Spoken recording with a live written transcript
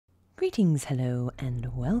Greetings, hello,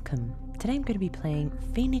 and welcome. Today I'm going to be playing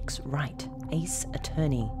Phoenix Wright, Ace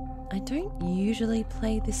Attorney. I don't usually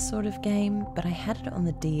play this sort of game, but I had it on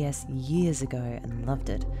the DS years ago and loved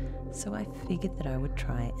it, so I figured that I would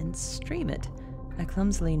try and stream it. I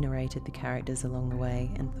clumsily narrated the characters along the way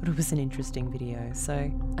and thought it was an interesting video,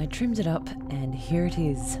 so I trimmed it up and here it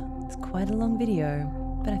is. It's quite a long video,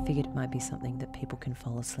 but I figured it might be something that people can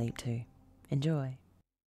fall asleep to. Enjoy.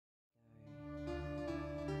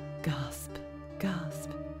 Gasp,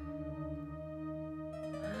 gasp.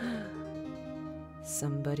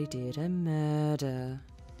 Somebody did a murder.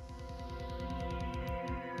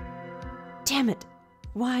 Damn it!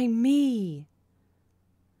 Why me?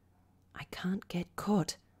 I can't get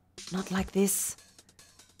caught. Not like this.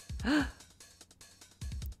 There's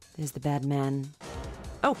the bad man.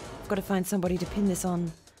 Oh, I've got to find somebody to pin this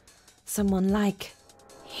on. Someone like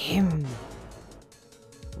him.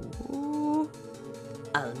 Ooh.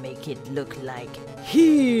 I'll make it look like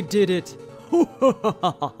he did it.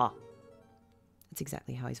 That's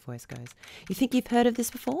exactly how his voice goes. You think you've heard of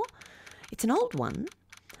this before? It's an old one.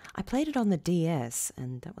 I played it on the DS,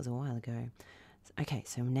 and that was a while ago. Okay,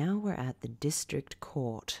 so now we're at the District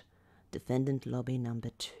Court. Defendant Lobby number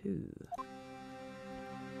 2.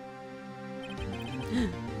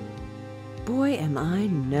 Boy, am I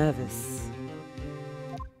nervous.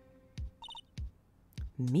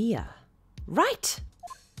 Mia. Right!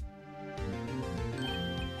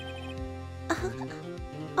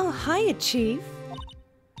 Oh, hiya, Chief.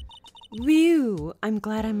 Whew, I'm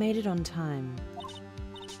glad I made it on time.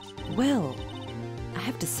 Well, I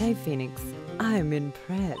have to say, Phoenix, I'm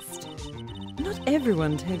impressed. Not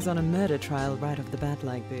everyone takes on a murder trial right off the bat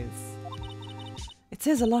like this. It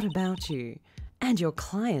says a lot about you, and your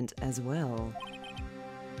client as well.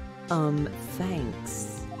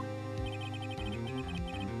 Thanks.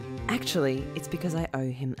 Actually, it's because I owe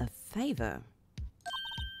him a favor.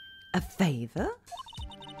 A favor?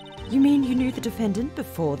 You mean you knew the defendant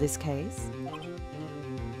before this case?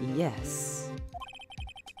 Yes.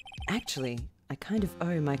 Actually, I kind of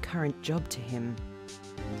owe my current job to him.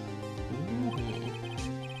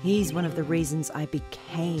 He's one of the reasons I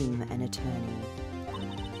became an attorney.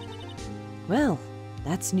 Well,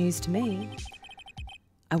 that's news to me.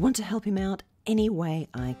 I want to help him out any way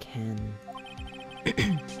I can.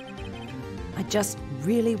 I just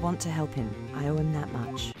really want to help him. I owe him that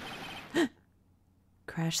much.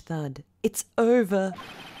 Crash thud. It's over.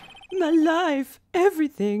 My life,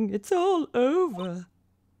 everything, it's all over.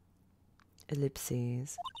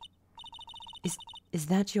 Ellipses. Is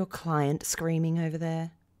that your client screaming over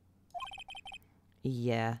there?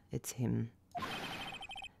 Yeah, it's him.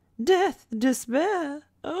 Death, despair.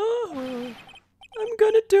 Oh, I'm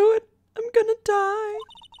gonna do it. I'm gonna die.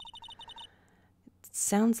 It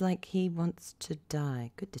sounds like he wants to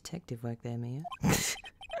die. Good detective work there, Mia.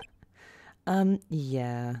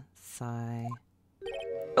 Yeah, sigh.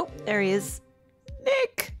 Oh, there he is.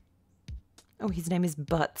 Nick! Oh, his name is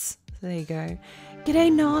Butts. So there you go.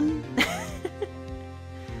 G'day, Non.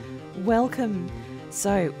 Welcome.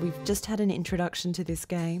 So, we've just had an introduction to this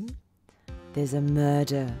game. There's a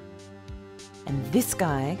murder. And this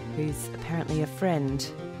guy, who's apparently a friend,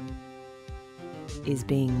 is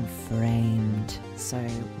being framed. So,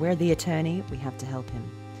 we're the attorney. We have to help him.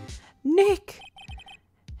 Nick!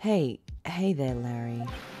 Hey there, Larry.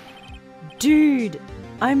 Dude,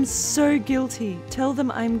 I'm so guilty. Tell them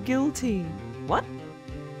I'm guilty. What?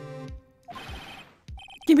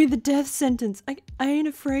 Give me the death sentence. I ain't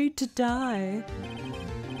afraid to die.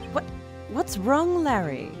 What's wrong,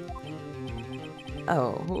 Larry?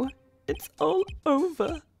 Oh, it's all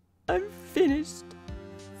over. I'm finished.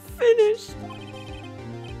 Finished.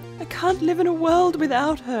 I can't live in a world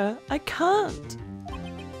without her. I can't.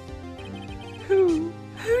 Who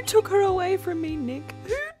took her away from me, Nick?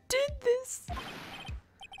 Who did this?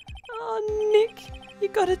 Oh, Nick, you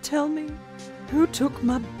gotta tell me. Who took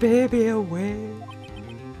my baby away?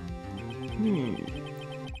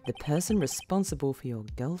 The person responsible for your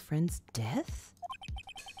girlfriend's death?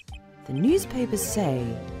 The newspapers say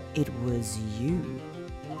it was you.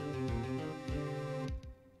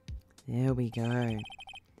 There we go.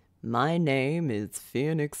 My name is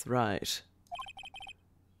Phoenix Wright.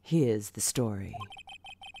 Here's the story.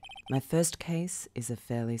 My first case is a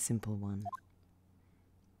fairly simple one.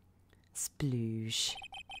 Sploosh.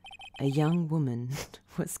 A young woman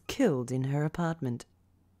was killed in her apartment.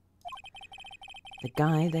 The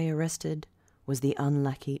guy they arrested was the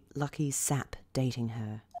lucky sap dating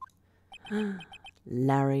her.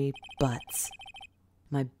 Larry Butts.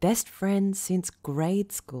 My best friend since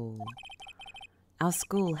grade school. Our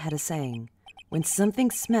school had a saying, when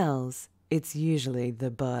something smells, it's usually the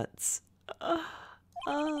butts.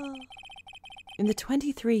 In the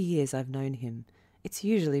 23 years I've known him, it's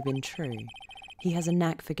usually been true. He has a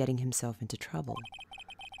knack for getting himself into trouble.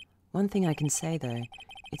 One thing I can say, though,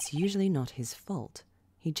 it's usually not his fault.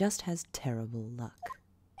 He just has terrible luck.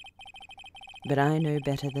 But I know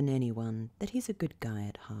better than anyone that he's a good guy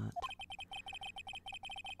at heart.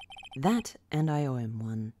 That, and I owe him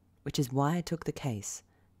one, which is why I took the case,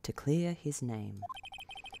 to clear his name.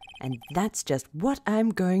 And that's just what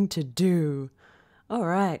I'm going to do. All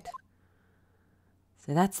right.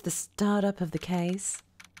 So that's the startup of the case.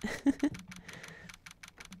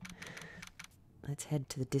 Let's head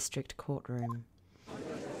to the district courtroom.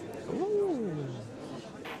 Ooh.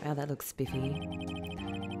 Wow, that looks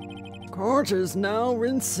spiffy. Court is now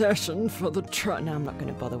in session for the trial. No, I'm not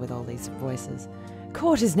going to bother with all these voices.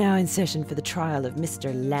 Court is now in session for the trial of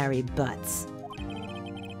Mr. Larry Butts.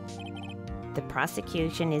 The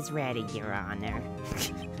prosecution is ready, Your Honor.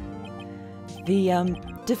 The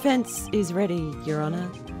defense is ready, Your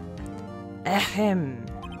Honor. Ahem.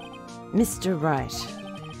 Mr. Wright,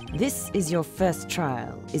 this is your first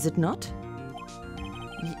trial, is it not?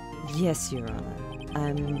 Yes, Your Honor.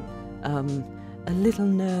 I'm, a little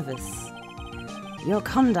nervous. Your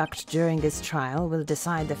conduct during this trial will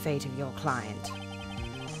decide the fate of your client.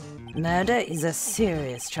 Murder is a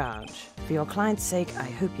serious charge. For your client's sake, I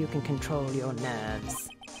hope you can control your nerves.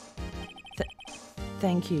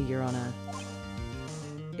 Thank you, Your Honor.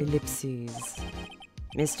 Ellipses.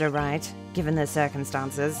 Mr. Wright, given the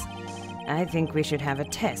circumstances, I think we should have a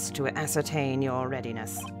test to ascertain your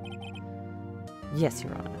readiness. Yes,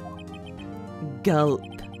 Your Honor. Gulp.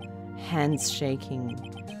 Hands shaking.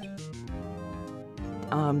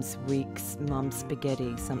 Arms weak. Mom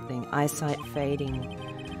spaghetti. Something. Eyesight fading.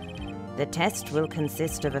 The test will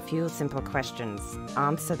consist of a few simple questions.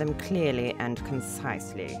 Answer them clearly and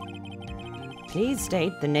concisely. Please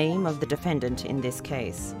state the name of the defendant in this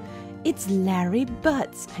case. It's Larry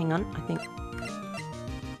Butts. Hang on, I think...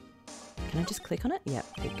 Can I just click on it? Yeah,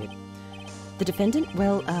 good. The defendant?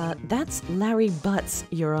 Well, that's Larry Butts,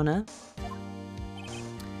 Your Honor.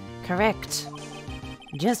 Correct.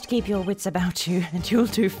 Just keep your wits about you and you'll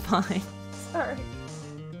do fine. Sorry.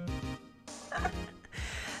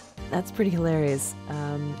 That's pretty hilarious.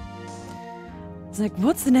 It's like,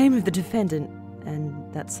 what's the name of the defendant?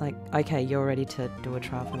 And that's like, okay, you're ready to do a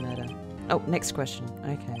trial for murder. Oh, next question.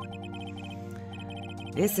 Okay.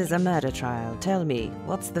 This is a murder trial. Tell me,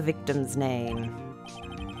 what's the victim's name?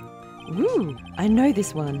 Woo! I know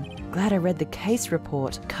this one. Glad I read the case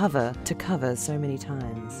report cover to cover so many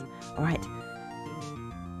times. Alright.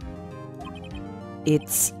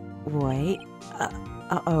 It's... wait.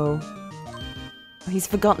 Uh-oh. He's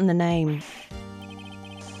forgotten the name.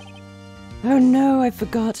 Oh no, I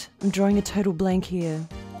forgot. I'm drawing a total blank here.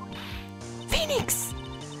 Phoenix!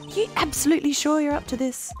 Are you absolutely sure you're up to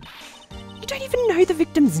this? You don't even know the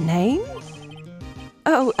victim's name?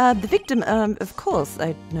 Oh, the victim, of course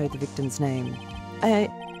I know the victim's name.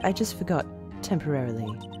 I just forgot temporarily.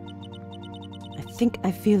 I think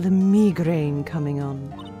I feel a migraine coming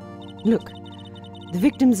on. Look, the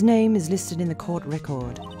victim's name is listed in the court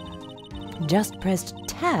record. Just press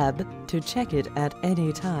tab to check it at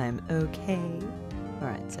any time, okay?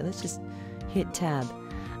 Alright, so let's just hit tab.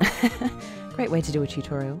 Great way to do a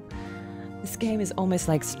tutorial. This game is almost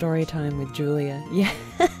like story time with Julia. Yeah.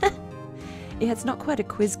 Yeah, it's not quite a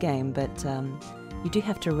quiz game, but you do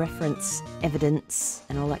have to reference evidence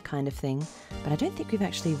and all that kind of thing. But I don't think we've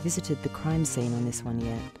actually visited the crime scene on this one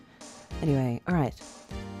yet. Anyway, alright.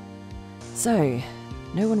 So,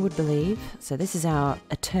 no one would believe. So this is our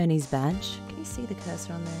attorney's badge. Can you see the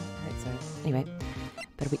cursor on there? I hope so. Anyway,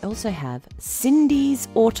 but we also have Cindy's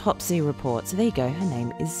autopsy report. So there you go. Her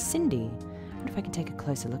name is Cindy. I wonder if I can take a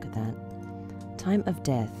closer look at that. Time of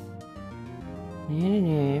death.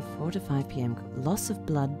 4 to 5 p.m. Loss of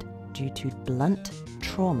blood due to blunt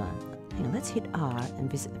trauma. Hang on, let's hit R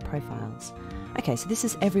and visit the profiles. Okay, so this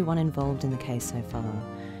is everyone involved in the case so far.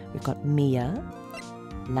 We've got Mia,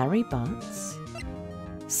 Larry Butts,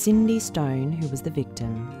 Cindy Stone, who was the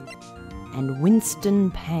victim, and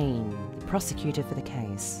Winston Payne, the prosecutor for the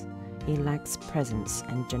case. He lacks presence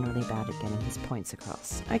and generally bad at getting his points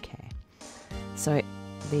across. Okay, so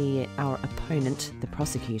our opponent, the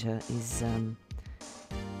prosecutor, is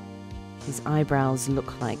his eyebrows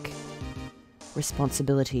look like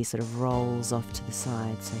responsibility sort of rolls off to the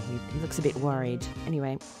side, so he looks a bit worried.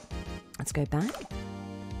 Anyway, let's go back.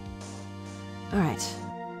 Alright.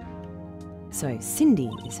 So,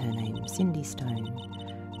 Cindy is her name, Cindy Stone.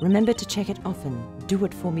 Remember to check it often. Do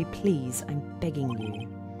it for me, please. I'm begging you.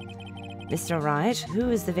 Mr. Wright,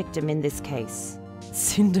 who is the victim in this case?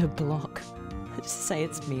 Cinder block. Just say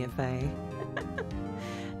it's Mia Faye.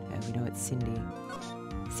 No, we know it's Cindy.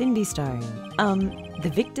 Cindy Stone. The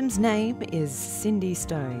victim's name is Cindy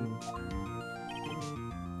Stone.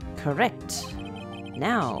 Correct.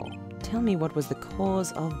 Now, tell me what was the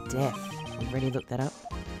cause of death. I've already looked that up.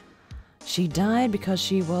 She died because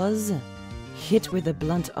she was hit with a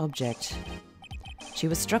blunt object. She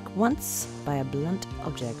was struck once by a blunt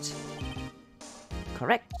object.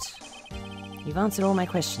 Correct. You've answered all my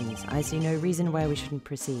questions. I see no reason why we shouldn't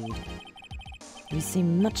proceed. You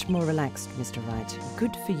seem much more relaxed, Mr. Wright.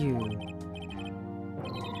 Good for you.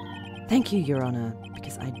 Thank you, Your Honor,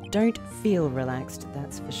 because I don't feel relaxed,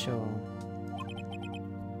 that's for sure.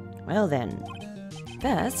 Well then,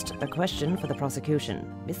 first, a question for the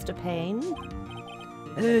prosecution. Mr. Payne?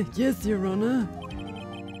 Yes, Your Honor.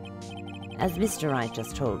 As Mr. Wright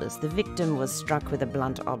just told us, the victim was struck with a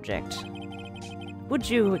blunt object. Would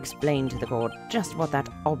you explain to the court just what that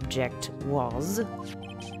object was?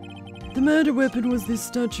 The murder weapon was this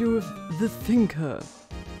statue of the Thinker.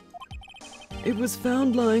 It was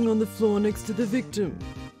found lying on the floor next to the victim.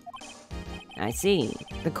 I see.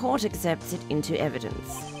 The court accepts it into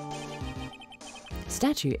evidence.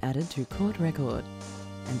 Statue added to court record.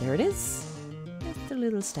 And there it is. Just a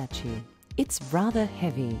little statue. It's rather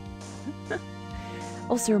heavy.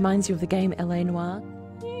 Also reminds you of the game L.A. Noire.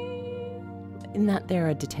 In that there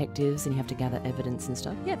are detectives and you have to gather evidence and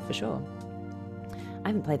stuff. Yeah, for sure. I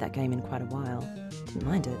haven't played that game in quite a while. Didn't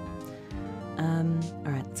mind it.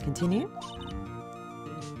 Alright, let's continue.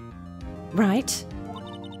 Right.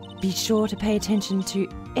 Be sure to pay attention to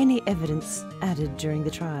any evidence added during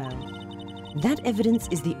the trial. That evidence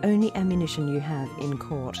is the only ammunition you have in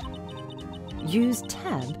court. Use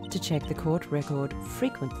tab to check the court record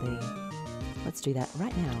frequently. Let's do that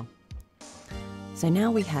right now. So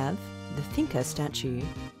now we have the Thinker statue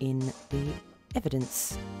in the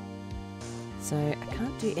evidence. So I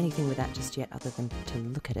can't do anything with that just yet other than to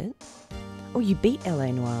look at it. Oh, you beat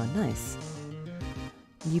L.A. Noire. Nice.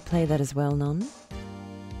 You play that as well, Non?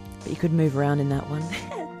 But you could move around in that one.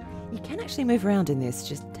 You can actually move around in this,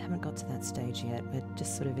 just haven't got to that stage yet. We're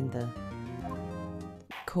just sort of in the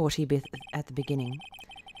courty bit at the beginning.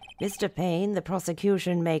 Mr. Payne, the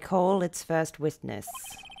prosecution may call its first witness.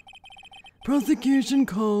 Prosecution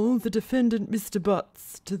call the defendant, Mr.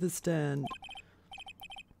 Butts, to the stand.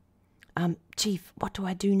 Chief, what do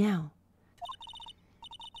I do now?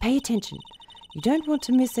 Pay attention. You don't want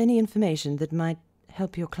to miss any information that might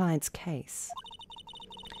help your client's case.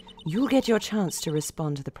 You'll get your chance to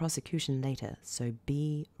respond to the prosecution later, so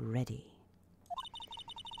be ready.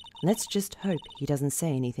 Let's just hope he doesn't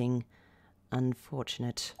say anything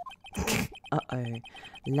unfortunate. Uh-oh.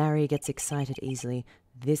 Larry gets excited easily.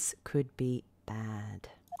 This could be bad.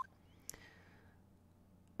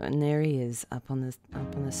 And there he is, up on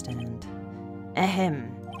the stand.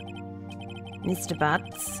 Ahem. Mr.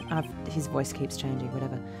 Butts, His voice keeps changing,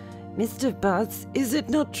 whatever. Mr. Butts, is it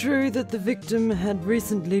not true that the victim had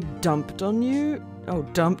recently dumped on you? Oh,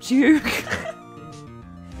 dumped you?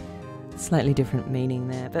 Slightly different meaning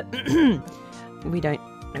there, but we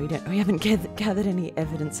haven't gathered any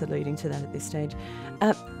evidence alluding to that at this stage.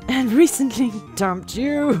 And recently dumped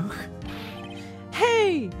you.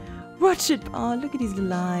 Hey, watch it. Oh, look at his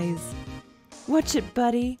little eyes. Watch it,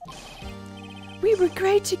 buddy. We were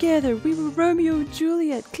great together. We were Romeo and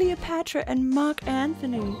Juliet, Cleopatra and Mark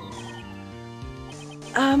Anthony.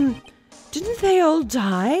 Didn't they all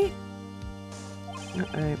die?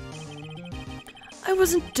 Uh-oh. I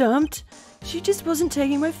wasn't dumped. She just wasn't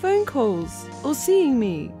taking my phone calls or seeing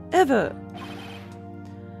me, ever.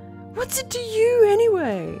 What's it to you,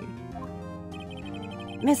 anyway?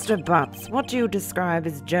 Mr. Butts, what you describe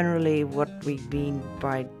is generally what we mean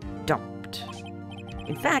by dumped.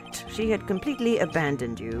 In fact, she had completely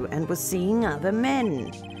abandoned you and was seeing other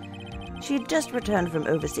men. She had just returned from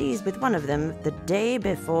overseas with one of them the day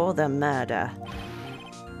before the murder.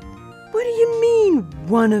 What do you mean,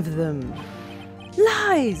 one of them?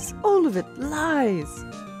 Lies! All of it, lies!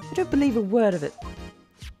 I don't believe a word of it.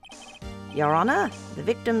 Your Honor, the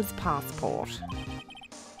victim's passport.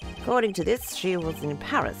 According to this, she was in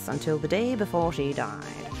Paris until the day before she died.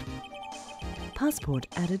 Passport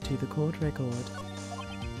added to the court record.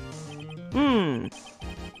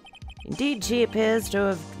 Indeed, she appears to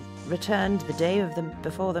have returned the day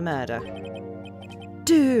before the murder.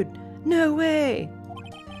 Dude, no way!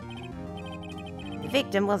 The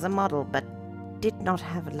victim was a model, but did not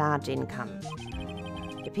have a large income.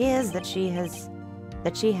 It appears that she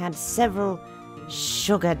had several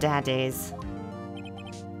sugar daddies.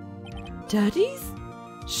 Daddies?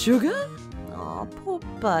 Sugar? Oh, poor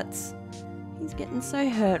Butts. He's getting so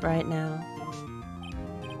hurt right now.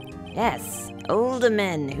 Yes, older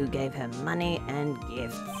men who gave her money and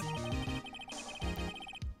gifts.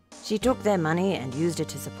 She took their money and used it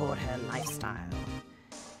to support her lifestyle.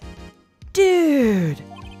 Dude!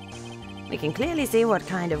 We can clearly see what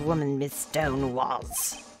kind of woman Miss Stone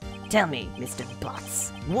was. Tell me, Mr.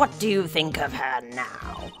 Butts, what do you think of her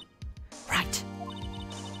now? Right.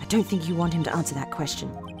 I don't think you want him to answer that question.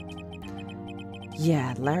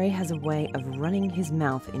 Yeah, Larry has a way of running his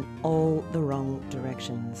mouth in all the wrong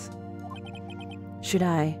directions. Should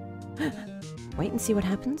I wait and see what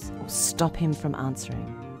happens, or stop him from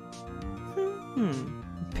answering?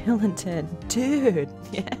 Bill and Ted. Dude,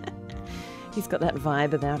 yeah. He's got that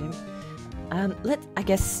vibe about him. Let's, I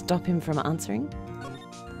guess, stop him from answering.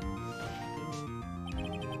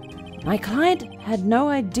 My client had no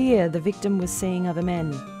idea the victim was seeing other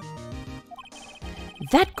men.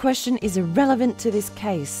 That question is irrelevant to this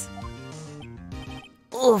case.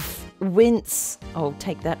 Oof, wince. I'll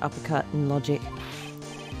take that uppercut in logic.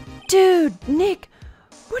 Dude, Nick,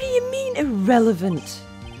 what do you mean irrelevant?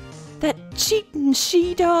 That cheating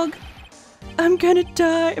she-dog? I'm gonna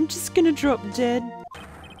die. I'm just gonna drop dead.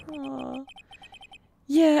 Aww.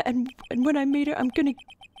 Yeah, and when I meet her, I'm gonna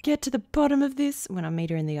get to the bottom of this. When I meet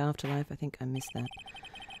her in the afterlife, I think I missed that.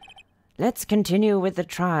 Let's continue with the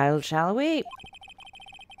trial, shall we?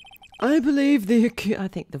 I believe the I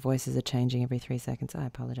think the voices are changing every 3 seconds. I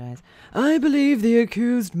apologize. I believe the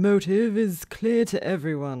accused motive is clear to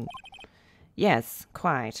everyone. Yes,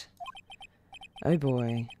 quite. Oh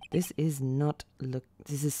boy, this is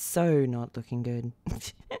so not looking good.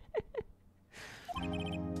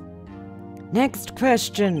 Next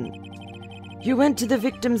question. You went to the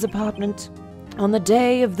victim's apartment on the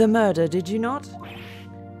day of the murder, did you not?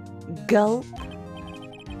 Gulp.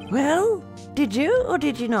 Well, did you or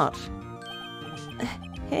did you not?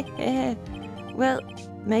 Well,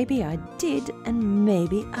 maybe I did and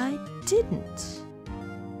maybe I didn't.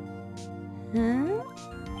 Huh?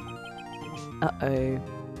 Uh-oh.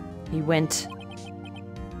 He went.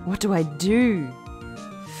 What do I do?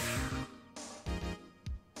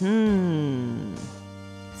 So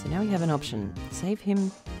now we have an option. Save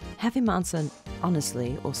him, have him answer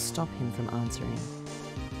honestly, or stop him from answering.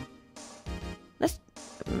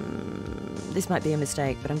 This might be a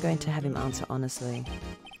mistake, but I'm going to have him answer honestly.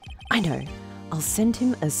 I know. I'll send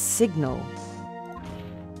him a signal.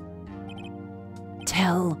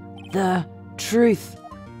 Tell the truth.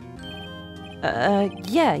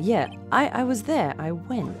 Yeah. I was there. I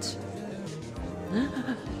went.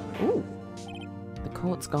 Ooh. The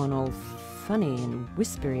court's gone all funny and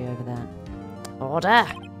whispery over that. Order.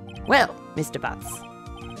 Well, Mr. Butts.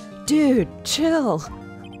 Dude, chill.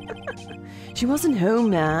 She wasn't home,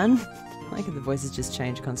 man. I like how the voices just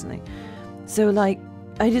change constantly. So, like,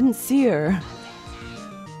 I didn't see her.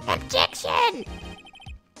 Objection!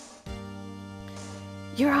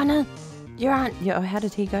 Your Honor. Oh, how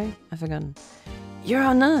did he go? I've forgotten. Your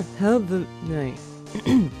Honor. No.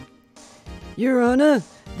 Your Honor,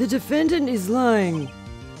 the defendant is lying.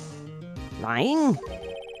 Lying?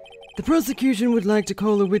 The prosecution would like to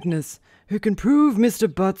call a witness who can prove Mr.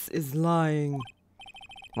 Butts is lying.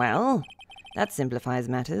 Well, that simplifies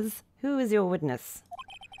matters. Who is your witness?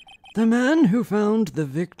 The man who found the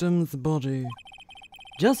victim's body.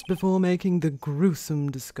 Just before making the gruesome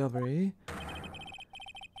discovery,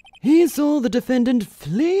 he saw the defendant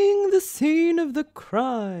fleeing the scene of the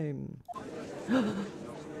crime. Oh,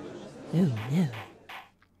 no.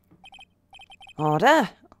 Order.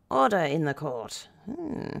 Order in the court.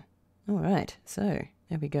 All right, so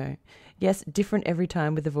there we go. Yes, different every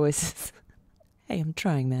time with the voices. Hey, I'm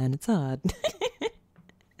trying, man. It's hard.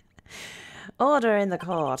 Order in the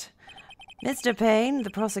court. Mr. Payne,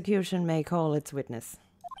 the prosecution may call its witness.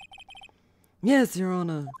 Yes, Your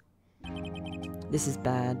Honor. This is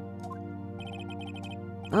bad.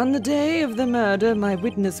 On the day of the murder, my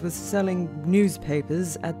witness was selling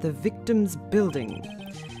newspapers at the victim's building.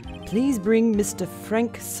 Please bring Mr.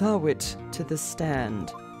 Frank Sarwit to the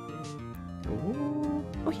stand. Ooh.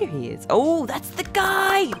 Oh, here he is. Oh, that's the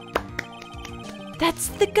guy! That's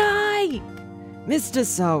the guy! Mr.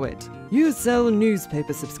 Sarwit, you sell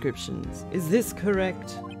newspaper subscriptions. Is this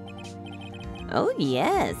correct? Oh,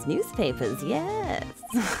 yes. Newspapers, yes.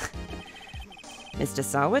 Mr.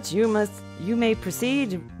 Sarwit, you may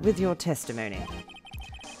proceed with your testimony.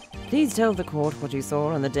 Please tell the court what you saw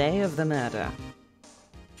on the day of the murder.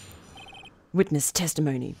 Witness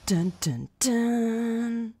testimony. Dun, dun,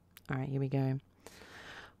 dun. All right, here we go.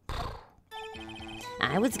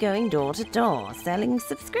 I was going door to door selling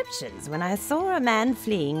subscriptions when I saw a man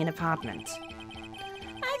fleeing an apartment.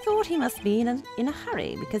 I thought he must be in a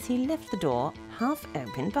hurry because he left the door half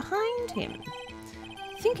open behind him.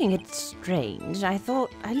 Thinking it strange, I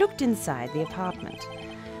looked inside the apartment.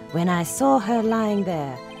 When I saw her lying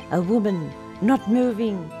there, a woman, not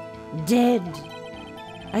moving, dead,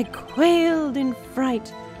 I quailed in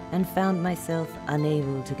fright and found myself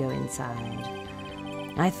unable to go inside.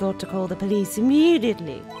 I thought to call the police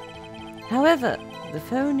immediately. However, the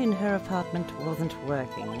phone in her apartment wasn't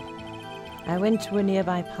working. I went to a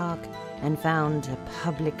nearby park and found a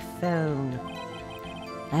public phone.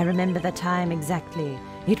 I remember the time exactly.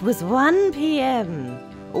 It was 1 p.m.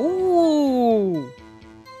 Ooh!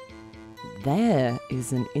 There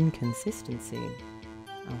is an inconsistency.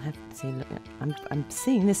 I'll have to see. Look, I'm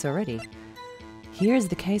seeing this already. Here is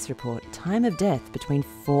the case report. Time of death between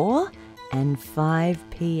 4 and 5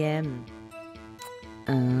 p.m.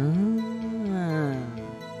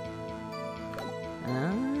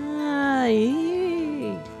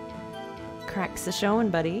 Cracks are showing,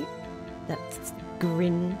 buddy. That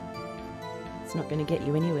grin. It's not going to get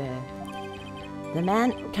you anywhere. The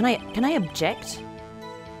man... Can I object?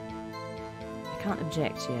 I can't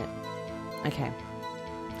object yet. Okay.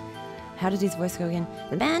 How did his voice go again?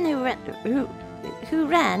 The man who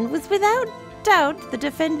ran was without doubt the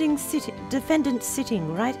defendant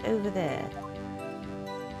sitting right over there.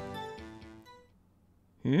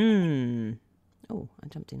 Oh, I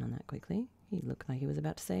jumped in on that quickly. He looked like he was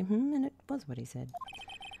about to say and it was what he said.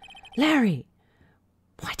 Larry!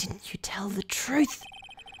 Why didn't you tell the truth?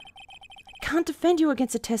 I can't defend you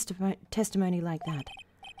against a testimony like that.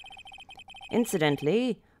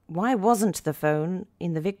 Incidentally, why wasn't the phone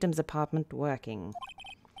in the victim's apartment working?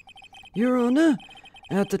 Your Honor,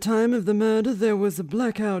 at the time of the murder there was a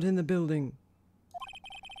blackout in the building.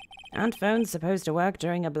 Aren't phones supposed to work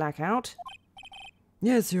during a blackout?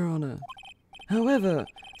 Yes, Your Honor. However,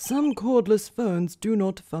 some cordless phones do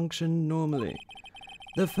not function normally.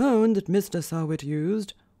 The phone that Mr. Sawit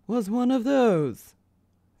used was one of those.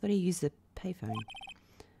 I thought he used a payphone.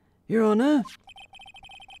 Your Honor,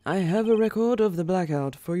 I have a record of the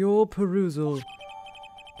blackout for your perusal.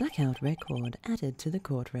 Blackout record added to the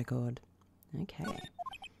court record. Okay.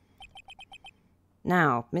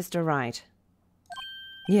 Now, Mr. Wright.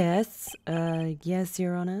 Yes, yes,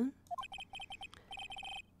 Your Honor.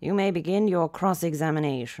 You may begin your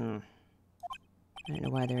cross-examination. I don't know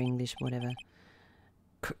why they're English, whatever.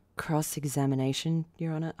 Cross-examination,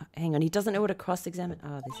 Your Honor. Hang on, he doesn't know what a cross-examine...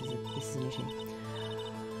 Oh, this is an issue.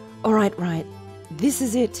 All right, right. This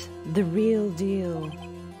is it. The real deal.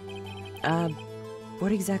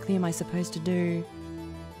 What exactly am I supposed to do?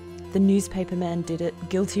 The newspaper man did it.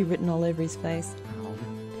 Guilty written all over his face. Oh.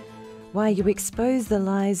 Why, you expose the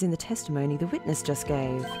lies in the testimony the witness just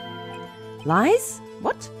gave. Lies?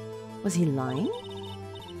 What? Was he lying?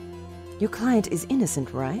 Your client is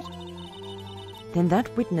innocent, right? Then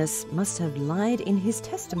that witness must have lied in his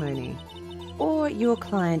testimony. Or your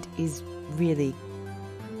client is really...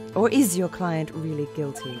 Or is your client really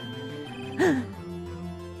guilty?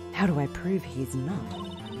 How do I prove he's not?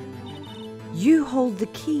 You hold the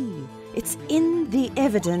key. It's in the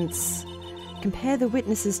evidence. Compare the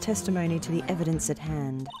witness's testimony to the evidence at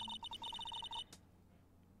hand.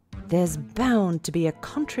 There's bound to be a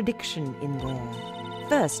contradiction in there.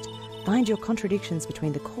 First, find your contradictions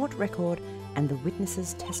between the court record and the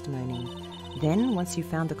witness's testimony. Then, once you've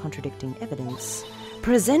found the contradicting evidence,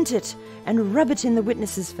 present it and rub it in the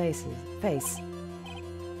witness's face.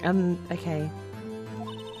 Okay.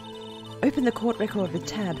 Open the court record with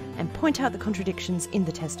tab and point out the contradictions in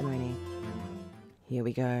the testimony. Here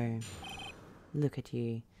we go. Look at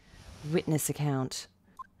you. Witness account.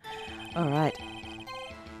 Alright.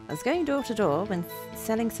 I was going door to door when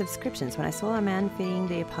selling subscriptions when I saw a man fleeing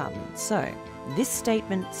the apartment. So, this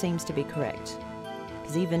statement seems to be correct.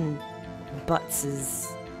 Because even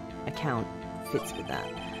Butts's account fits with that.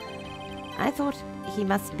 I thought he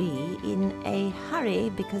must be in a hurry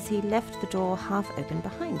because he left the door half open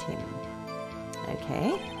behind him.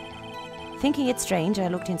 Okay. Thinking it strange, I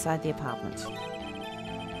looked inside the apartment.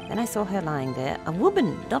 Then I saw her lying there, a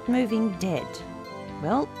woman not moving, dead.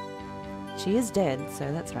 Well, she is dead,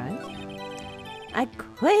 so that's right. I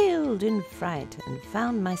quailed in fright and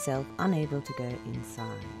found myself unable to go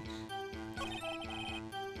inside.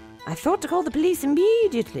 I thought to call the police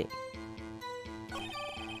immediately.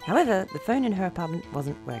 However, the phone in her apartment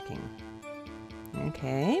wasn't working.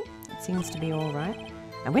 Okay, it seems to be all right.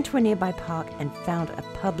 I went to a nearby park and found a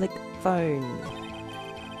public phone.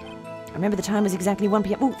 I remember the time was exactly 1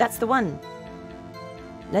 p.m. Oh, that's the one.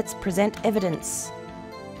 Let's present evidence.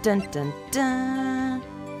 Dun dun dun.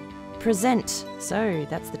 Present. So,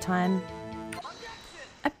 that's the time.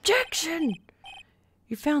 Objection!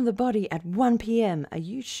 You found the body at 1 p.m. Are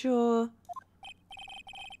you sure?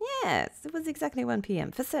 Yes, it was exactly 1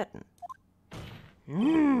 p.m. for certain.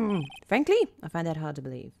 Frankly, I find that hard to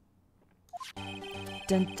believe.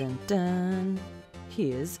 Dun dun dun.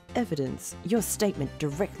 Here's evidence. Your statement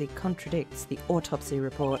directly contradicts the autopsy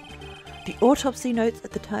report. The autopsy notes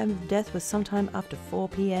at the time of death was sometime after 4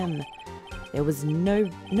 p.m. There was no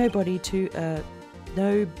body to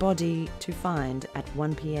find at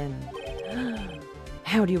 1 p.m.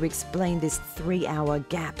 How do you explain this 3-hour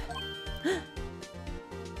gap?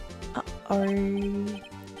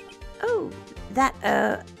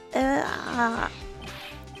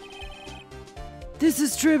 This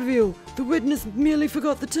is trivial. The witness merely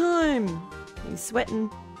forgot the time. He's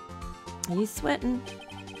sweating.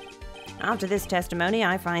 After this testimony,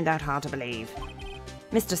 I find that hard to believe.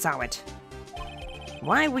 Mr. Sowett,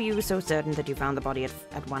 why were you so certain that you found the body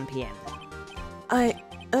at 1 p.m.?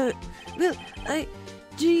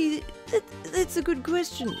 Gee, that's a good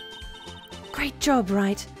question. Great job,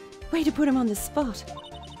 Wright. Way to put him on the spot.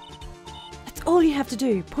 That's all you have to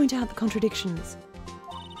do, point out the contradictions.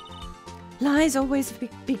 Lies always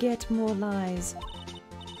beget more lies.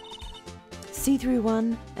 See through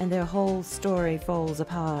one, and their whole story falls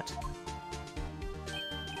apart.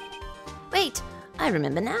 Wait, I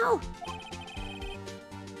remember now.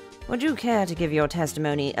 Would you care to give your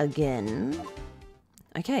testimony again?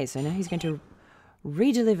 Okay, so now he's going to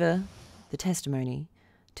redeliver the testimony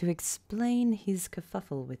to explain his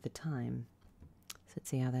kerfuffle with the time. So let's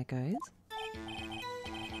see how that goes.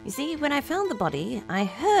 You see, when I found the body, I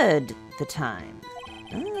heard the time.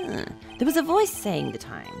 There was a voice saying the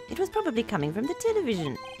time. It was probably coming from the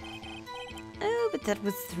television. Oh, but that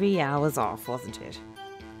was 3 hours off, wasn't it?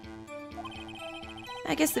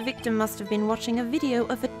 I guess the victim must have been watching a video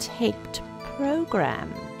of a taped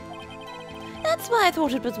program. That's why I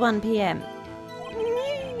thought it was 1 p.m.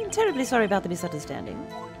 Terribly sorry about the misunderstanding.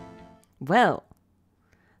 Well,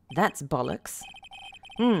 that's bollocks.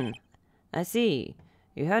 I see.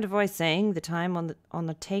 You heard a voice saying the time on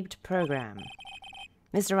the taped program.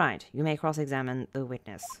 Mr. Wright, you may cross-examine the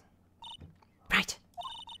witness. Right.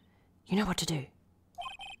 You know what to do.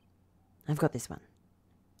 I've got this one.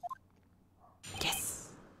 Yes,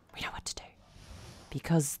 we know what to do.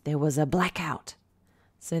 Because there was a blackout.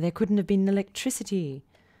 So there couldn't have been electricity.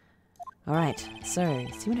 Alright, so,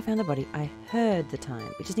 see when I found the body, I heard the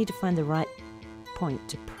time. We just need to find the right point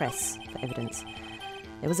to press for evidence.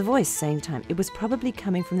 There was a voice saying the time. It was probably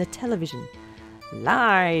coming from the television.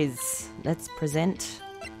 Lies! Let's present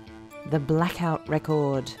the blackout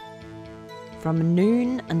record. From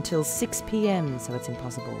noon until 6 p.m, so it's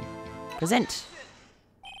impossible. Present.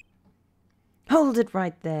 Hold it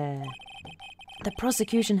right there. The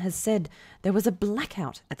prosecution has said there was a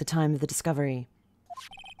blackout at the time of the discovery.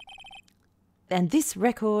 And this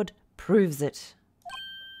record proves it.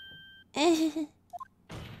 You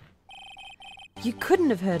couldn't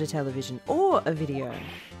have heard a television or a video.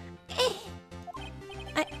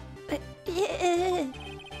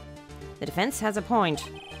 The defense has a point.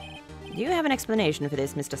 Do you have an explanation for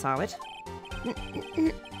this, Mr. Sowett?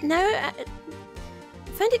 No, I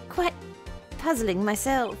find it quite puzzling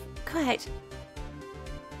myself. Quite.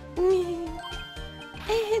 Oh,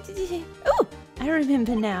 I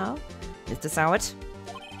remember now. Mr. Sowett,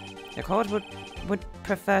 the court would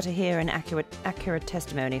prefer to hear an accurate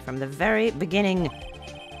testimony from the very beginning.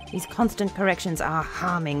 These constant corrections are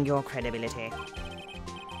harming your credibility.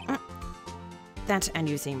 That, and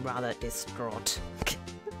you seem rather distraught.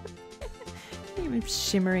 You're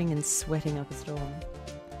shimmering and sweating up a storm.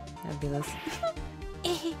 Fabulous.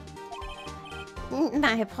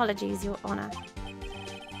 My apologies, Your Honour.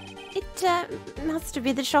 It must have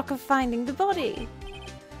been the shock of finding the body.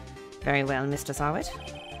 Very well, Mr. Sowett.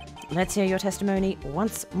 Let's hear your testimony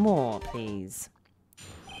once more, please.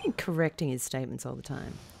 Correcting his statements all the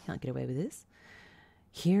time. Can't get away with this.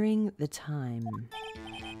 Hearing the time.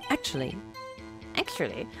 Actually,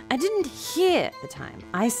 I didn't hear the time.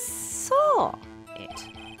 I saw it.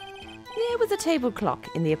 There was a table clock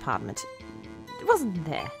in the apartment. It wasn't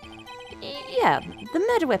there. Yeah, the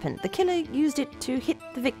murder weapon. The killer used it to hit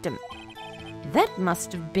the victim. That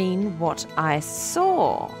must have been what I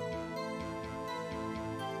saw.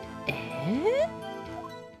 Eh?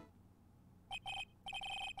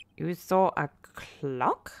 You saw a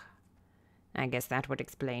clock? I guess that would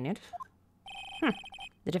explain it.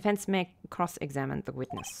 The defense may cross-examine the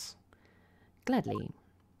witness. Gladly.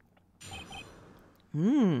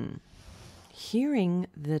 Hearing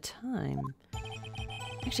the time.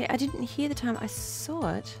 Actually, I didn't hear the time. I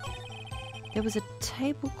saw it. There was a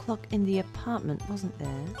table clock in the apartment, wasn't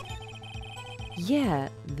there? Yeah,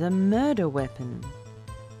 the murder weapon.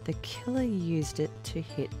 The killer used it to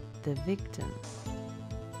hit the victim.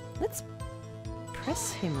 Let's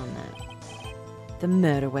press him on that. The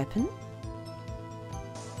murder weapon?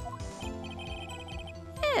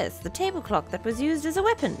 Yes, the table clock that was used as a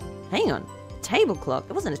weapon. Hang on. Table clock?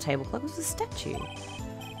 It wasn't a table clock, it was a statue.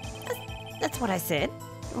 That's what I said.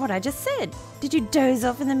 What I just said. Did you doze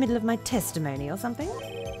off in the middle of my testimony or something?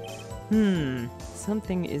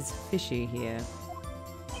 Something is fishy here.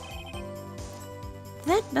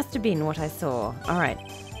 That must have been what I saw. Alright.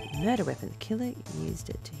 Murder weapon. The killer used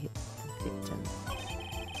it to hit the victim.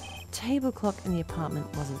 Table clock in the apartment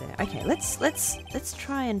wasn't there. Okay, let's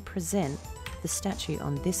try and present the statue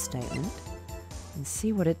on this statement and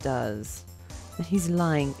see what it does. That he's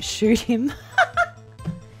lying. Shoot him.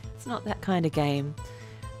 It's not that kind of game.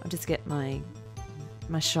 I'll just get my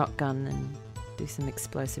shotgun and do some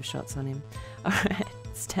explosive shots on him. Alright,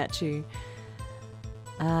 statue.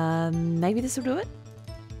 Maybe this will do it?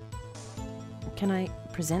 Can I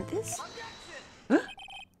present this? The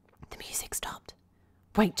music stopped.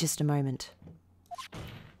 Wait just a moment.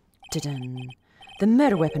 Da-dun. The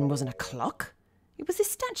murder weapon wasn't a clock. It was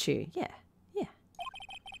this statue. Yeah.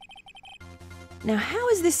 Now, how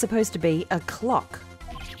is this supposed to be a clock?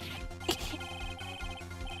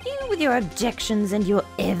 You with your objections and your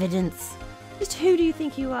evidence. Just who do you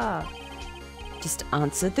think you are? Just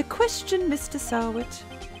answer the question, Mr. Sarwit.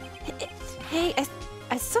 Hey,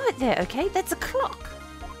 I saw it there, okay? That's a clock.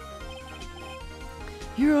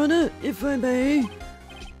 Your Honor, if I may,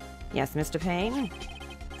 Yes, Mr. Payne?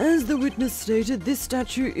 as the witness stated, this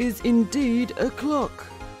statue is indeed a clock.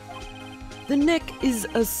 The neck is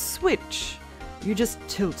a switch. You just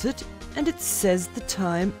tilt it and it says the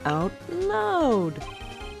time out loud.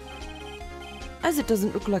 As it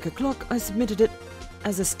doesn't look like a clock, I submitted it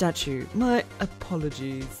as a statue. My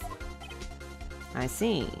apologies. I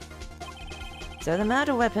see. So the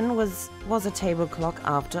murder weapon was a table clock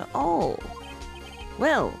after all.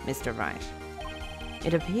 Well, Mr. Wright,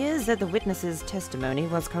 it appears that the witness's testimony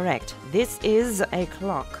was correct. This is a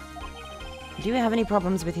clock. Do you have any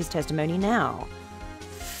problems with his testimony now?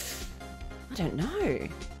 I don't know.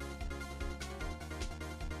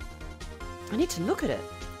 I need to look at it.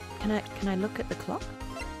 Can I look at the clock?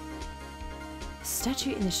 A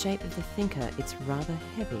statue in the shape of the thinker. It's rather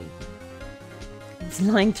heavy. It's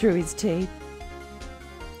lying through his teeth.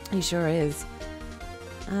 He sure is.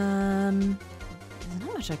 There's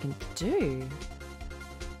not much I can do.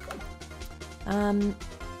 Well,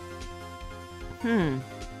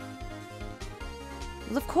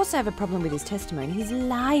 of course I have a problem with his testimony. He's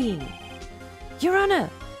lying. Your Honor,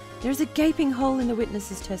 there's a gaping hole in the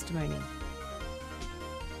witness's testimony.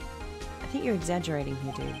 I think you're exaggerating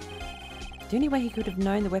here, dude. The only way he could have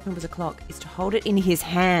known the weapon was a clock is to hold it in his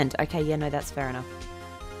hand. Okay, yeah, no, that's fair enough.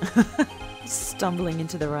 Stumbling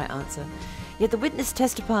into the right answer. Yet the witness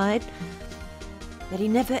testified that he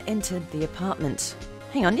never entered the apartment.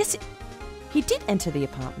 Hang on, yes, he did enter the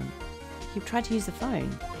apartment. He tried to use the phone.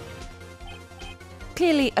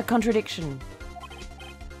 Clearly a contradiction.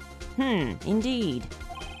 Indeed.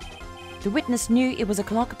 The witness knew it was a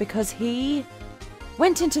clock because he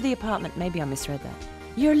went into the apartment. Maybe I misread that.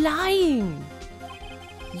 You're lying!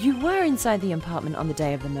 You were inside the apartment on the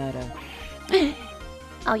day of the murder.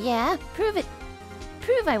 Oh yeah? Prove it.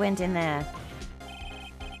 Prove I went in there.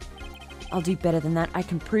 I'll do better than that. I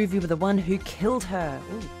can prove you were the one who killed her.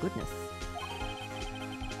 Oh, goodness.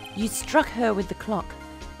 You struck her with the clock,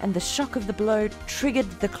 and the shock of the blow triggered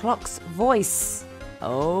the clock's voice.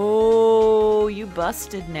 Oh, you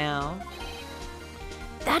busted now.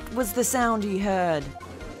 That was the sound he heard.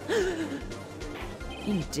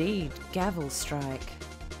 Indeed, gavel strike.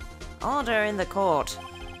 Order in the court.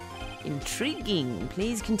 Intriguing.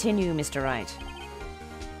 Please continue, Mr. Wright.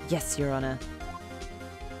 Yes, Your Honor.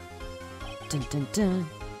 Dun dun dun.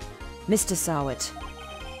 Mr. Sarwit,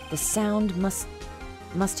 the sound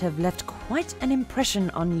must have left quite an impression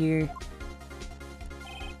on you.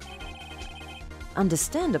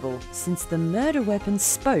 Understandable, since the murder weapon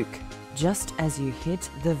spoke just as you hit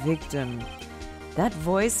the victim. That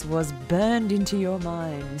voice was burned into your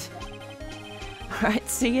mind. Alright,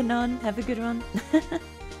 see you, Nun. Have a good one.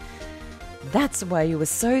 That's why you were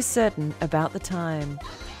so certain about the time.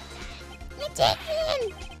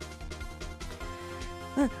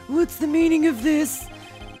 What's the meaning of this?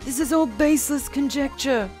 This is all baseless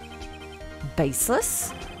conjecture.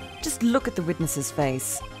 Baseless? Just look at the witness's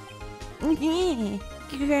face.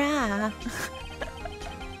 Yeah.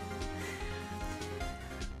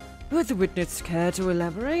 Would the witness care to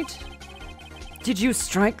elaborate? Did you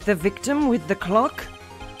strike the victim with the clock?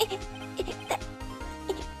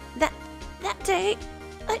 That day,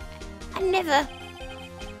 I never.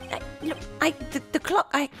 Look, the clock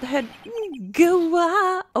I heard go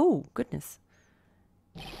Oh, goodness.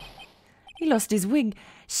 He lost his wig.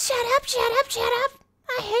 Shut up, shut up, shut up!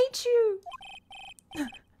 I hate you!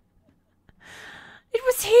 It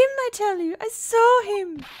was him, I tell you. I saw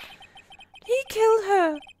him. He killed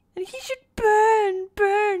her. And he should burn,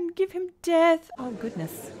 burn, give him death. Oh,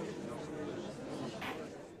 goodness.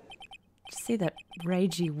 Did you see that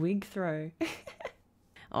ragey wig throw?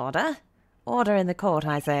 Order? Order in the court,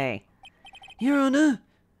 I say. Your Honor,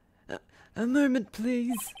 a moment,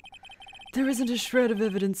 please. There isn't a shred of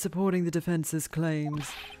evidence supporting the defense's claims.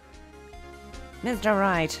 Mr.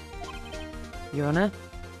 Wright. Your Honor.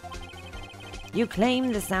 You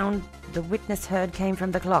claim the sound the witness heard came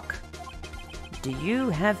from the clock. Do you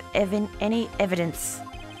have any evidence?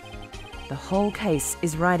 The whole case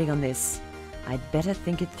is riding on this. I'd better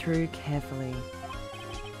think it through carefully.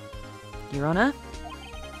 Your Honor,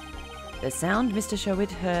 the sound Mr.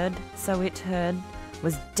 Showit heard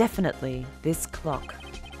was definitely this clock.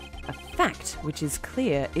 A fact which is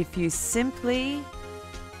clear if you simply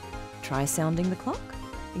try sounding the clock,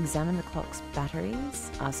 examine the clock's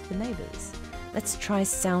batteries, ask the neighbors. Let's try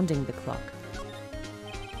sounding the clock.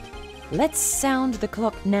 Let's sound the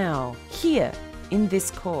clock now, here, in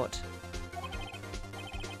this court.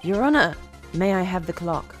 Your Honor, may I have the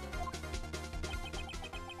clock?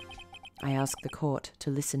 I ask the court to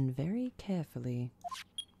listen very carefully.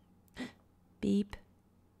 Beep.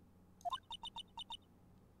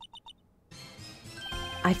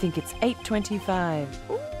 I think it's 8:25.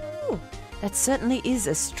 Ooh, that certainly is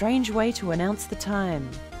a strange way to announce the time.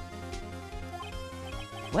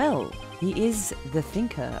 Well, he is the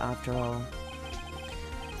thinker, after all.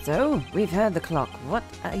 So, we've heard the clock. What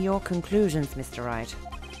are your conclusions, Mr. Wright?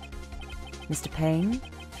 Mr. Payne,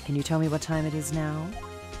 can you tell me what time it is now?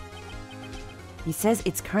 He says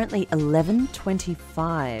it's currently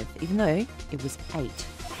 11:25, even though it was 8.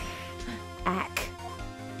 Ack.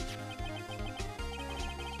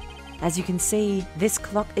 As you can see, this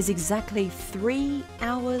clock is exactly 3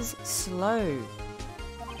 hours slow.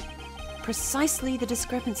 Precisely the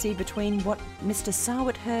discrepancy between what Mr.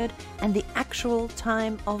 Sarwit heard and the actual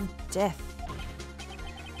time of death.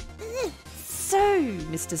 So,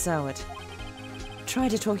 Mr. Sarwit, try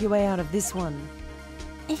to talk your way out of this one.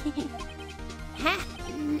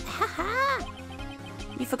 Ha ha!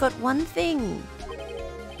 You forgot one thing.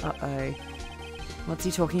 Uh-oh. What's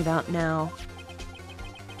he talking about now?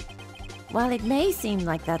 While it may seem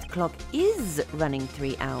like that clock is running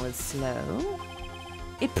 3 hours slow,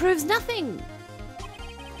 it proves nothing.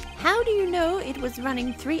 How do you know it was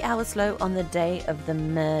running 3 hours slow on the day of the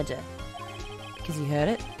murder? Because you heard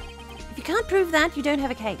it? If you can't prove that, you don't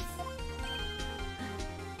have a case.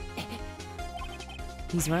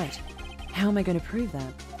 He's right. How am I going to prove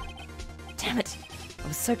that? Damn it! I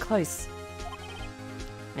was so close.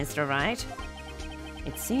 Mr. Wright,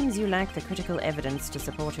 it seems you lack the critical evidence to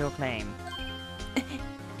support your claim.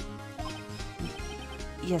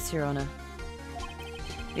 Yes, Your Honor.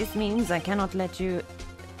 This means I cannot let you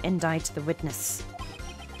indict the witness.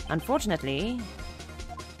 Unfortunately,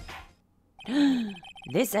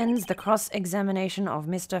 this ends the cross-examination of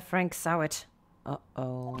Mr. Frank Sarwit.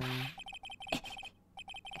 Uh-oh.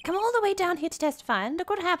 Come all the way down here to testify and look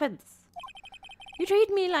what happens. You treat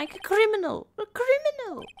me like a criminal. A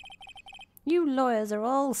criminal. You lawyers are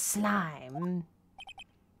all slime.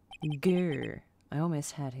 Grr. I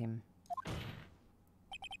almost had him.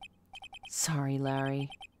 Sorry, Larry.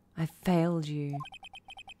 I failed you.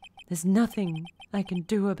 There's nothing I can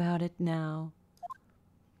do about it now.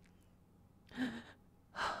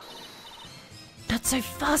 Not so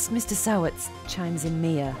fast, Mr. Sowitz, chimes in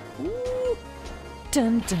Mia. Ooh.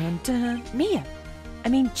 Dun dun dun. Mia. I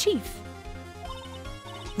mean Chief.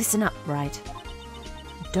 Listen up, Wright.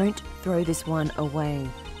 Don't throw this one away.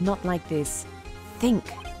 Not like this. Think.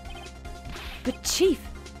 But Chief,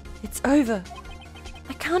 it's over.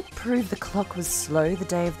 I can't prove the clock was slow the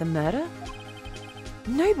day of the murder.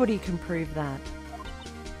 Nobody can prove that.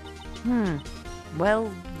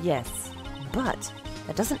 Well, yes. But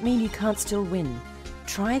that doesn't mean you can't still win.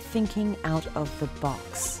 Try thinking out of the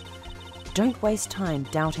box. Don't waste time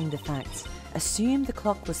doubting the facts. Assume the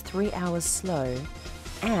clock was 3 hours slow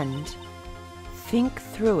and think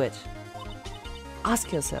through it.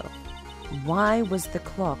 Ask yourself, why was the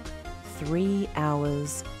clock 3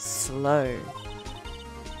 hours slow?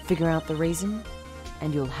 Figure out the reason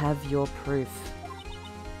and you'll have your proof.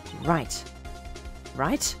 Right.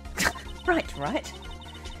 Right? Right.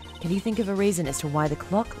 Can you think of a reason as to why the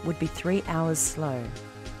clock would be 3 hours slow?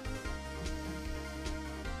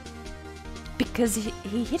 Because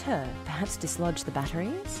he hit her. Perhaps dislodged the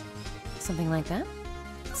batteries? Something like that?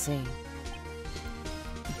 Let's see.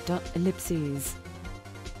 Ellipses.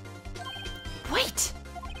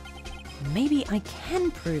 Maybe I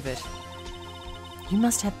can prove it. You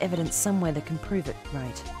must have evidence somewhere that can prove it,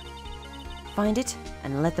 Wright. Find it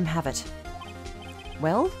and let them have it.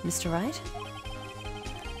 Well, Mr. Wright?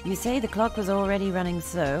 You say the clock was already running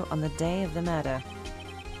slow on the day of the murder.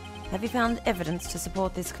 Have you found evidence to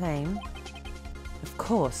support this claim? Of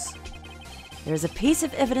course. There is a piece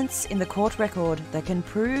of evidence in the court record that can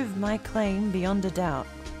prove my claim beyond a doubt.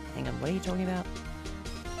 Hang on, what are you talking about?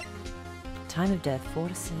 Time of death, 4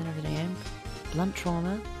 to 7 a.m. Blunt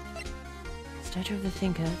trauma. Statue of the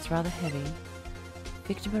thinker, it's rather heavy.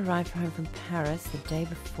 Victim arrived home from Paris the day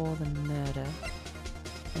before the murder.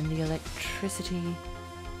 And the electricity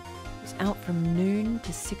was out from noon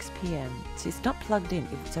to 6 p.m. So it's not plugged in,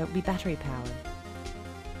 so it'll be battery powered.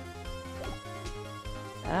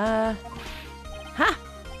 Ha!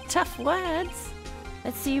 Tough words.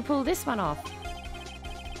 Let's see you pull this one off.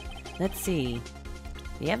 Let's see.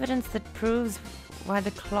 The evidence that proves why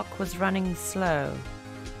the clock was running slow.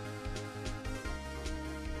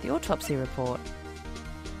 The autopsy report.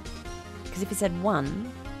 Because if he said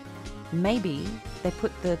 1, maybe they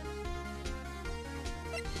put the...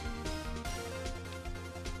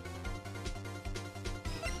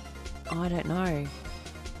 I don't know.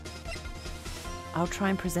 I'll try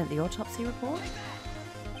and present the autopsy report.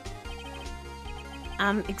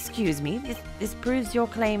 Excuse me, this proves your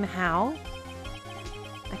claim how?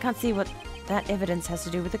 I can't see what that evidence has to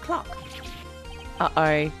do with the clock.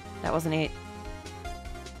 Uh-oh, that wasn't it.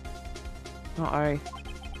 Uh-oh.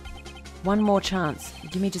 One more chance.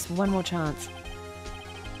 Give me just one more chance.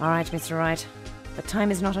 Alright, Mr. Wright. But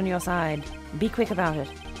time is not on your side. Be quick about it.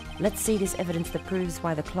 Let's see this evidence that proves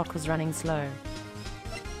why the clock was running slow.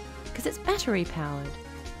 Because it's battery powered.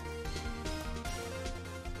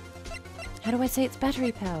 How do I say it's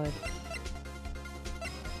battery powered?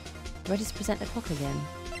 Do I just present the clock again?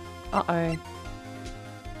 Uh-oh.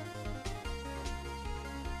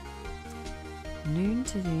 Noon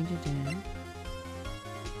to noon to noon.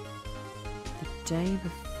 The day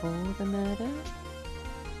before the murder?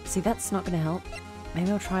 See, that's not going to help.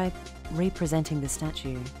 Maybe I'll try representing the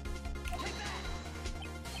statue.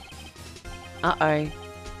 Uh-oh.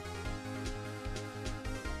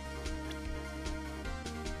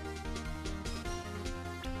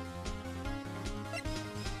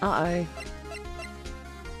 Uh-oh.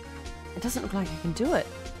 It doesn't look like I can do it.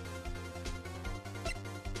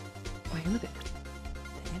 Wait, look at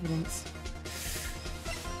the evidence.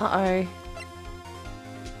 Uh-oh.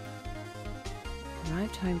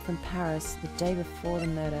 Arrived home from Paris the day before the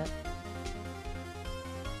murder.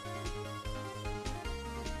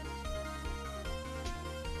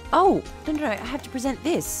 Oh! No, I have to present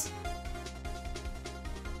this.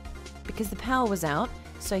 Because the power was out,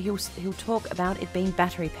 so he'll talk about it being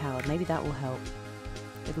battery powered. Maybe that will help.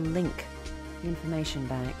 It'll link the information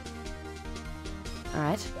back.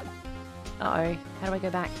 Alright. Uh-oh. How do I go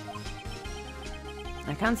back?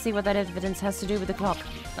 I can't see what that evidence has to do with the clock.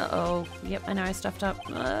 Uh-oh. Yep, I know I stuffed up.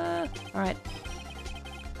 Alright.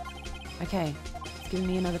 Okay. It's giving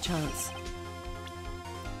me another chance.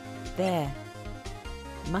 There.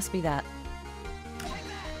 Must be that.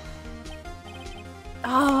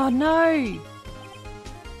 Oh, no!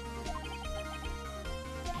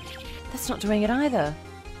 That's not doing it either.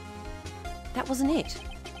 That wasn't it.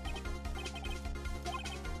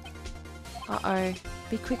 Uh-oh.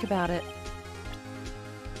 Be quick about it.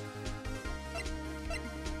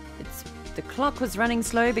 The clock was running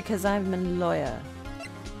slow because I'm a lawyer.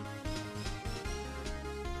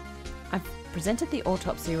 I've presented the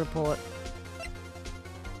autopsy report.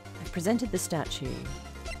 I've presented the statue.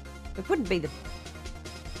 It wouldn't be the...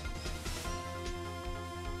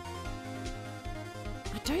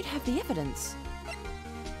 I don't have the evidence.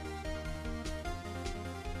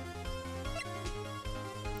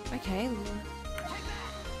 Okay.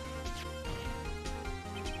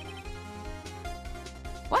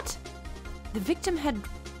 What? The victim had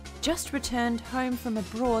just returned home from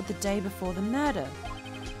abroad the day before the murder.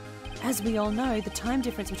 As we all know, the time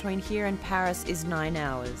difference between here and Paris is 9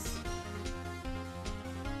 hours.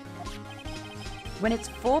 When it's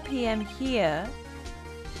 4 p.m. here,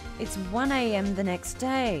 it's 1 a.m. the next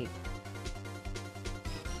day.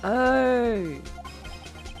 Oh.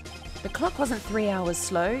 The clock wasn't 3 hours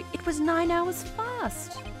slow, it was 9 hours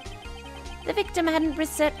fast. The victim hadn't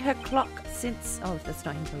reset her clock since... Oh, that's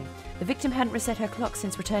not him talking. The victim hadn't reset her clock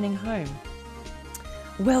since returning home.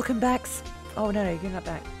 Welcome back. Oh, no, you're not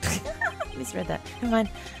back. Misread that. Never mind.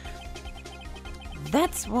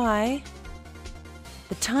 That's why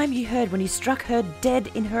the time you heard when you struck her dead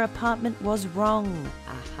in her apartment was wrong.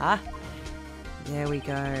 Aha. There we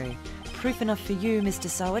go. Proof enough for you, Mr.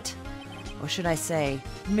 Sowett. Or should I say,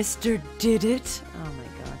 Mr. Did It? Oh my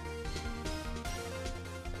god.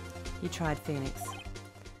 You tried, Phoenix.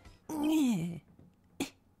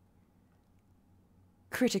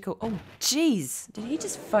 Critical. Oh, jeez. Did he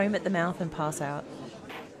just foam at the mouth and pass out?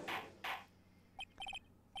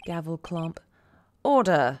 Gavel clomp.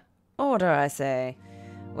 Order. Order, I say.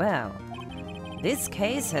 Well, this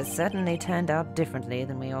case has certainly turned out differently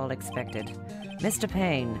than we all expected. Mr.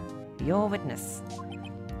 Payne, your witness.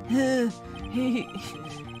 He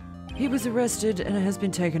was arrested and has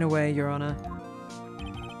been taken away, Your Honor.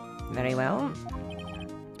 Very well.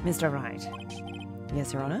 Mr. Wright.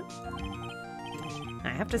 Yes, Your Honor? I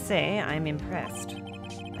have to say, I'm impressed.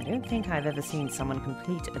 I don't think I've ever seen someone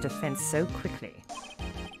complete a defense so quickly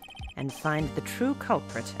and find the true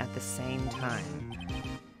culprit at the same time.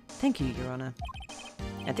 Thank you, Your Honor.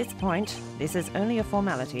 At this point, this is only a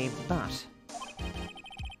formality, but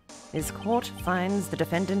this court finds the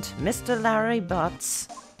defendant, Mr. Larry Butts,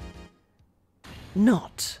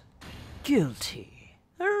 Not guilty.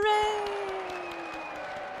 Hooray!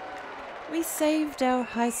 We saved our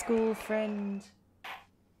high school friend.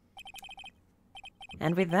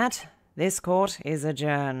 And with that, this court is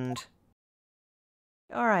adjourned.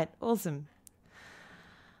 Alright, awesome.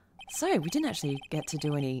 So, we didn't actually get to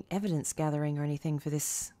do any evidence gathering or anything for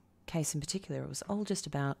this case in particular. It was all just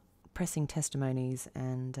about pressing testimonies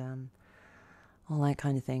and all that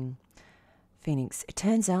kind of thing. Phoenix, it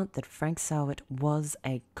turns out that Frank Sarwit was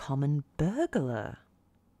a common burglar.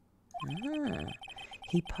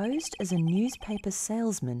 He posed as a newspaper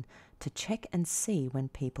salesman to check and see when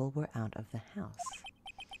people were out of the house.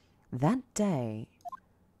 That day...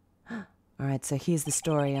 Alright, so here's the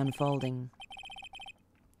story unfolding.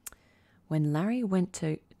 When Larry went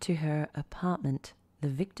to her apartment, the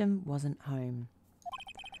victim wasn't home.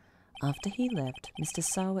 After he left, Mr.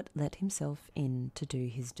 Sarwit let himself in to do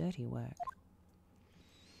his dirty work.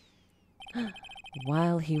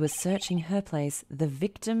 While he was searching her place, the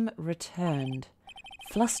victim returned.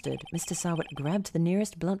 Flustered, Mr. Sarwit grabbed the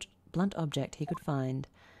nearest blunt object he could find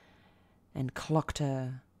and clocked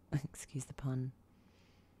her. Excuse the pun.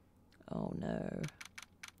 Oh no.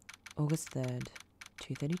 August 3rd,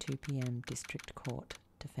 2:32 p.m. District Court.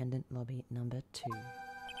 Defendant lobby number 2.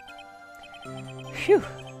 Phew!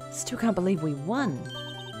 Still can't believe we won.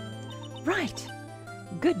 Right!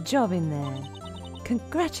 Good job in there.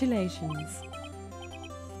 Congratulations.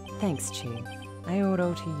 Thanks, Chief. I owe it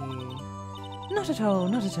all to you. Not at all,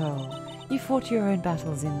 not at all. You fought your own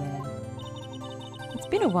battles in there. It's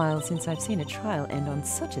been a while since I've seen a trial end on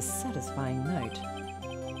such a satisfying note.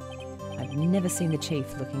 I've never seen the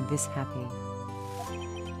Chief looking this happy.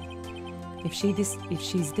 If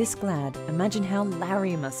she's this glad, imagine how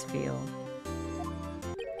Larry must feel.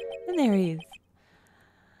 And there he is.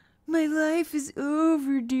 My life is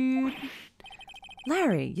over, dude.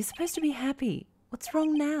 Larry, you're supposed to be happy. What's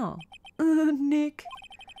wrong now? Nick.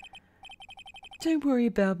 Don't worry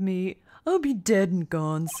about me. I'll be dead and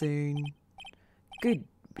gone soon. Good.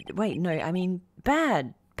 Wait, no, I mean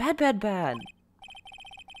bad. Bad.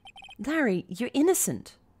 Larry, you're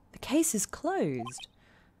innocent. The case is closed.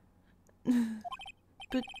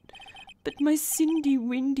 But my Cindy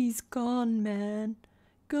Windy's gone, man.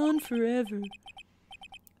 Gone forever.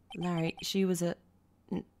 Larry, she was a...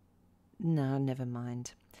 No, never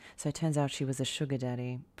mind. So it turns out she was a sugar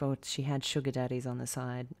daddy, but she had sugar daddies on the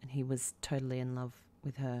side, and he was totally in love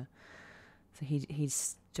with her. So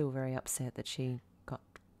he's still very upset that she got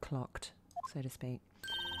clocked, so to speak.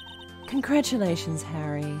 Congratulations,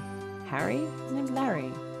 Harry. Harry? His name's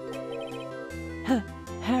Larry.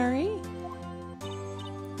 Harry?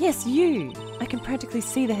 Yes, you! I can practically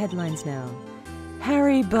see the headlines now.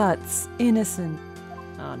 Harry Butts, innocent.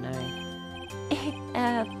 Oh no.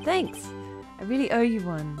 Thanks. I really owe you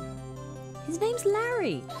one. His name's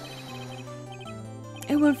Larry.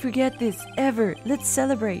 I won't forget this, ever. Let's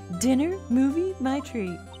celebrate. Dinner? Movie? My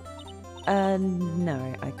treat.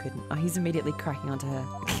 No, I couldn't. Oh, he's immediately cracking onto her.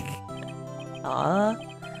 Aw.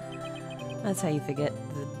 That's how you forget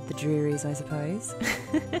the drearies, I suppose.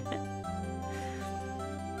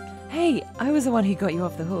 Hey, I was the one who got you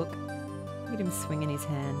off the hook. Look at him swinging his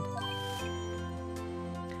hand.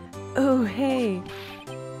 Oh, hey.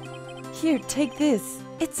 Here, take this.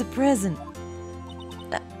 It's a present.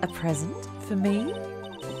 A present? For me?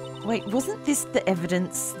 Wait, wasn't this the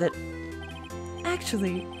evidence that...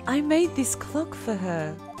 Actually, I made this clock for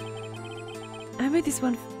her. I made this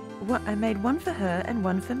one... I made one for her and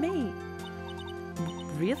one for me.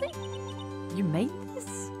 Really? You made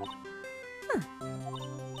this? Huh.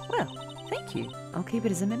 Well, thank you. I'll keep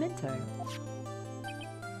it as a memento.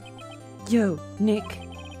 Yo, Nick.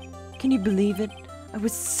 Can you believe it? I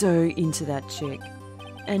was so into that chick.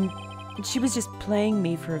 And she was just playing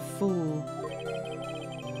me for a fool.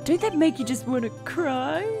 Don't that make you just want to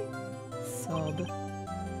cry? Sob.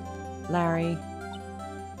 Larry.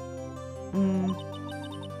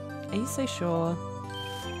 Are you so sure?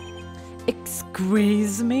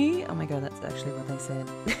 Excuse me? Oh my god, that's actually what they said.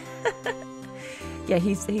 Yeah,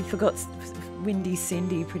 he forgot Windy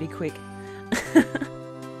Cindy pretty quick.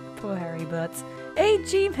 Poor Harry Butts. Hey,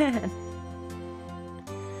 G-Man!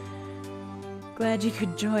 Glad you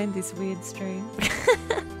could join this weird stream.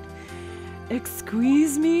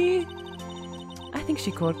 Excuse me? I think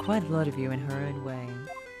she caught quite a lot of you in her own way.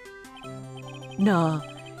 Nah,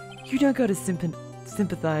 you don't gotta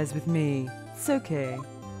sympathize with me. It's okay.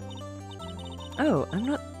 Oh, I'm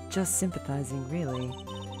not just sympathizing, really.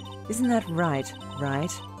 Isn't that right,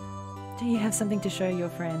 Wright? Do you have something to show your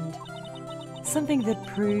friend? Something that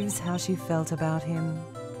proves how she felt about him?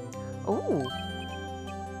 Oh.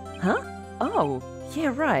 Huh? Oh,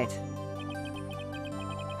 yeah, right.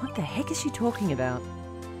 What the heck is she talking about?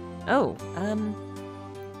 Oh,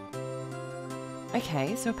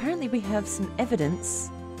 okay, so apparently we have some evidence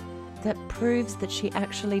that proves that she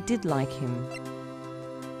actually did like him.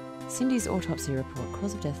 Cindy's autopsy report,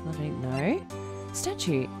 cause of death, no.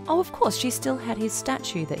 Statue. Oh, of course, she still had his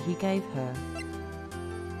statue that he gave her.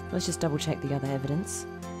 Let's just double check the other evidence.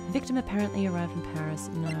 The victim apparently arrived in Paris,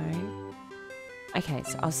 no. Okay,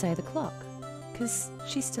 so I'll say the clock, because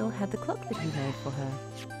she still had the clock that he made for her.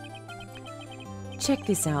 Check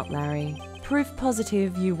this out, Larry. Proof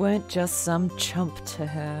positive you weren't just some chump to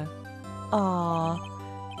her. Aww.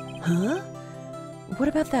 Huh? What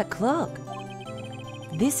about that clock?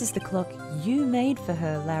 This is the clock you made for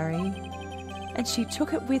her, Larry. And she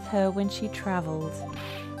took it with her when she travelled.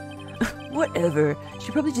 Whatever.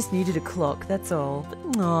 She probably just needed a clock, that's all. But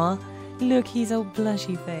aw, look, he's all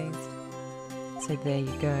blushy-faced. So there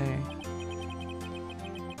you go.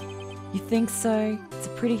 You think so? It's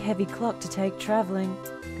a pretty heavy clock to take travelling.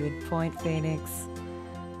 Good point, Phoenix.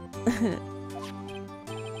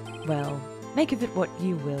 Well, make of it what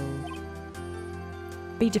you will.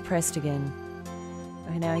 Be depressed again.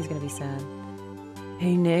 Oh, now he's gonna be sad.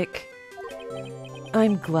 Hey, Nick.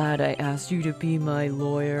 I'm glad I asked you to be my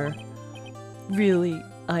lawyer. Really,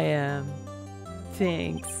 I am.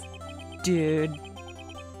 Thanks, dude.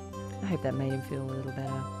 I hope that made him feel a little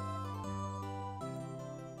better.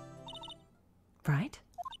 Right?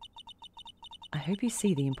 I hope you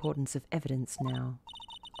see the importance of evidence now.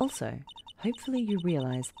 Also, hopefully you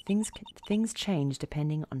realize things change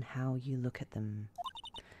depending on how you look at them.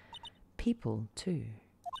 People, too.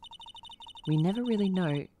 We never really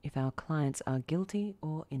know if our clients are guilty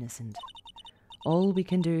or innocent. All we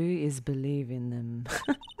can do is believe in them.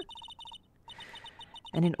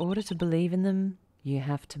 And in order to believe in them, you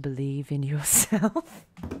have to believe in yourself.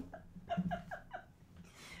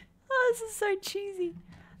 Oh, this is so cheesy.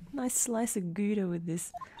 Nice slice of Gouda with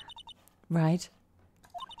this. Right?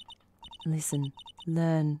 Listen,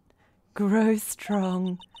 learn, grow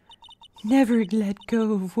strong. Never let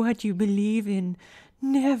go of what you believe in.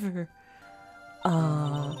 Never.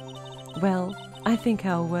 Well, I think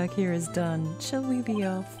our work here is done. Shall we be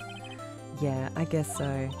off? Yeah, I guess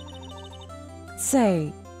so.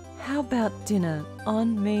 Say, how about dinner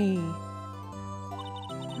on me?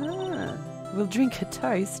 We'll drink a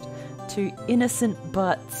toast to innocent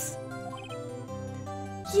butts.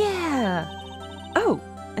 Yeah! Oh,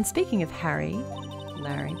 and speaking of Larry,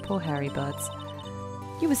 poor Harry Butts,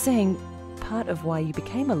 you were saying part of why you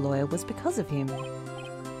became a lawyer was because of him.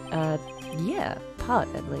 Yeah, part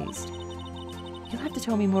at least. You'll have to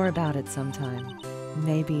tell me more about it sometime.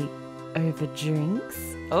 Maybe over drinks?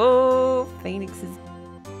 Oh, Phoenix is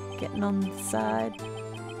getting on the side.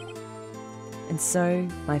 And so,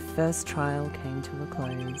 my first trial came to a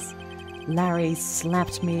close. Larry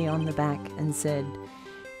slapped me on the back and said,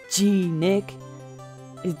 "Gee, Nick,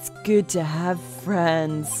 it's good to have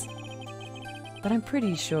friends." But I'm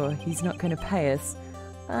pretty sure he's not going to pay us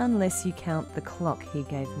unless you count the clock he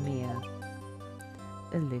gave Mia.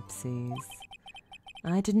 Ellipses.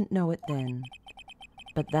 I didn't know it then,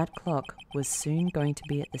 but that clock was soon going to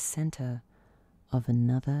be at the center of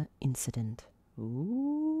another incident.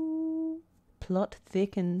 Ooh, plot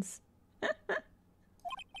thickens. It's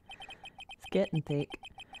getting thick.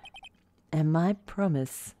 And my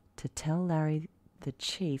promise to tell the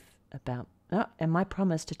chief about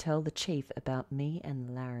me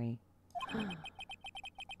and Larry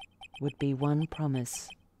would be one promise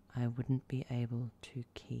I wouldn't be able to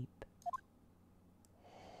keep.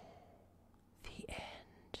 The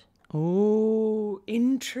end. Oh,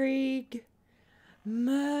 intrigue,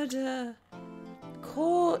 murder,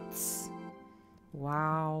 courts.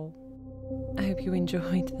 Wow. I hope you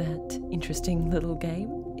enjoyed that interesting little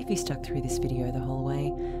game. If you stuck through this video the whole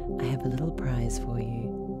way, I have a little prize for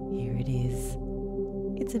you. Here it is.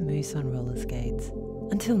 It's a moose on roller skates.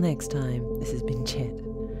 Until next time, this has been Chet.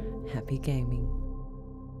 Happy gaming.